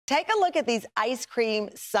Take a look at these ice cream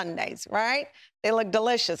sundaes, right? They look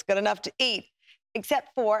delicious, good enough to eat, except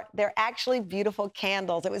for they're actually beautiful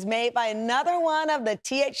candles. It was made by another one of the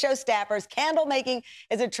TH show staffers. Candle making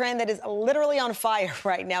is a trend that is literally on fire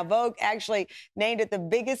right now. Vogue actually named it the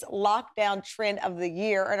biggest lockdown trend of the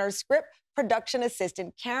year. And our script production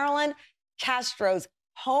assistant, Carolyn Castro's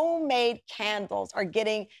homemade candles are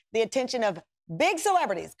getting the attention of big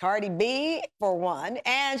celebrities, Cardi B for one,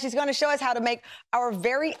 and she's going to show us how to make our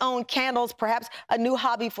very own candles, perhaps a new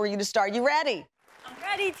hobby for you to start. You ready? I'm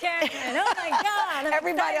ready, Tamron. Oh, my God. I'm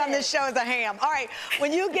Everybody excited. on this show is a ham. All right,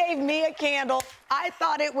 when you gave me a candle, I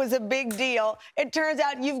thought it was a big deal. It turns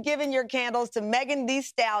out you've given your candles to Megan Thee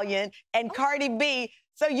Stallion and Cardi B,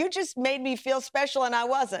 so you just made me feel special, and I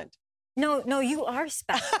wasn't. No, you are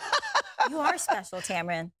special. You are special,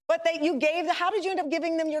 Tamron. But how did you end up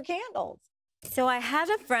giving them your candles? So I had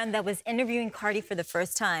a friend that was interviewing Cardi for the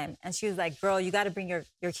first time, and she was like, girl, you got to bring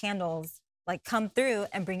your candles, like come through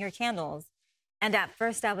and bring your candles. And at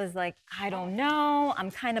first I was like, I don't know.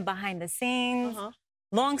 I'm kind of behind the scenes.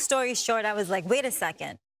 Long story short, I was like, wait a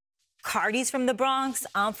second. Cardi's from the Bronx.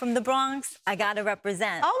 I'm from the Bronx. I got to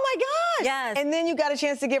represent. Oh, my gosh. Yes. And then you got a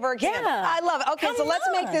chance to give her a candle. Yeah. I love it. Okay, so let's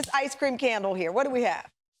make this ice cream candle here. What do we have?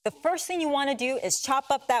 The first thing you want to do is chop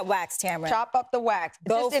up that wax, Tamron. Chop up the wax.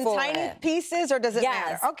 Go Just in for tiny it. pieces, or does it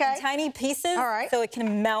matter? Okay. In tiny pieces. All right. So it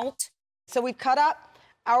can melt. So we've cut up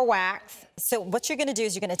our wax. So what you're going to do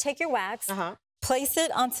is you're going to take your wax, place it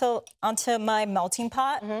onto my melting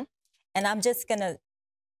pot, and I'm just going to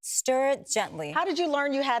stir it gently. How did you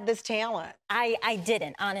learn you had this talent? I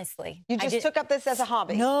didn't, honestly. You just took up this as a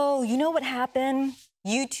hobby? No, you know what happened?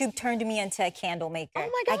 YouTube turned me into a candle maker. Oh,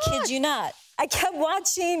 my gosh. I kid you not. I kept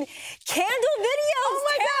watching candle videos. Oh,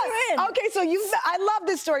 my God. Okay, so I love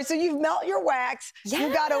this story. So you've melted your wax. Yes.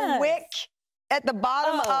 You got a wick at the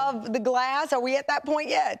bottom of the glass. Are we at that point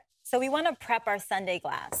yet? So we want to prep our sundae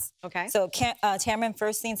glass. Okay. So Tamron,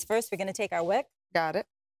 first things first, we're going to take our wick. Got it.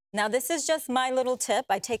 Now, this is just my little tip.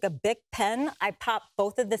 I take a big pen. I pop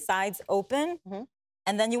both of the sides open.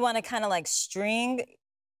 And then you want to kind of like string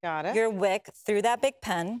your wick through that big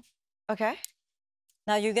pen. Okay.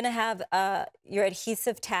 Now, you're going to have your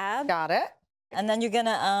adhesive tab. Got it. And then you're going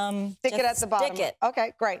to stick it at the bottom. Stick it.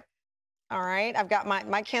 Okay, great. All right. I've got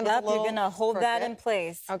my candle. Yep, you're going to hold that in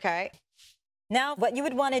place. Okay. Now, what you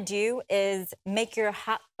would want to do is make your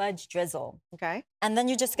hot fudge drizzle. Okay. And then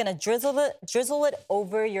you're just going to drizzle it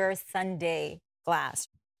over your sundae glass.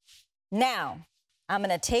 Now, I'm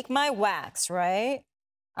going to take my wax, right?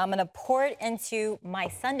 I'm going to pour it into my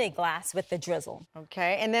sundae glass with the drizzle.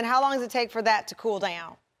 Okay. And then how long does it take for that to cool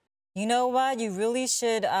down? You know what? You really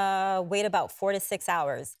should wait about 4 to 6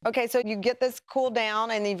 hours. Okay, so you get this cooled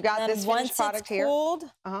down, and you've got this finished product here. Once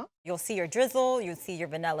it's cooled, you'll see your drizzle, you'll see your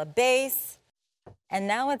vanilla base. And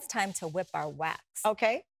now it's time to whip our wax.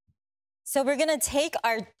 Okay. So we're going to take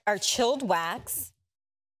our chilled wax,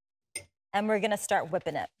 and we're going to start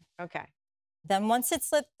whipping it. Okay. Then once it's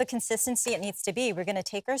the consistency it needs to be, we're going to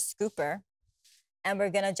take our scooper, and we're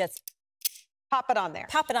going to just pop it on there.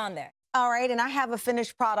 Pop it on there. All right, and I have a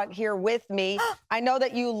finished product here with me. I know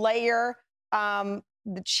that you layer the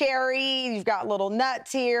cherry. You've got little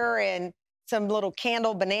nuts here and some little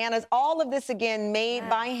candle bananas. All of this, again, made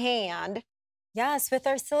by hand. Yes, with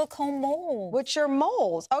our silicone mold. With your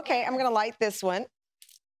molds. Okay, I'm going to light this one.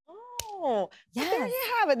 Oh, yes. There you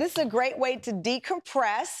have it. This is a great way to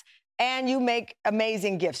decompress, and you make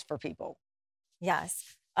amazing gifts for people.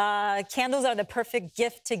 Yes. Candles are the perfect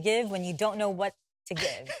gift to give when you don't know what to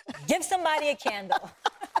give. Give somebody a candle.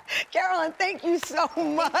 Carolyn, thank you so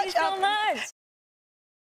much. Thank you so much.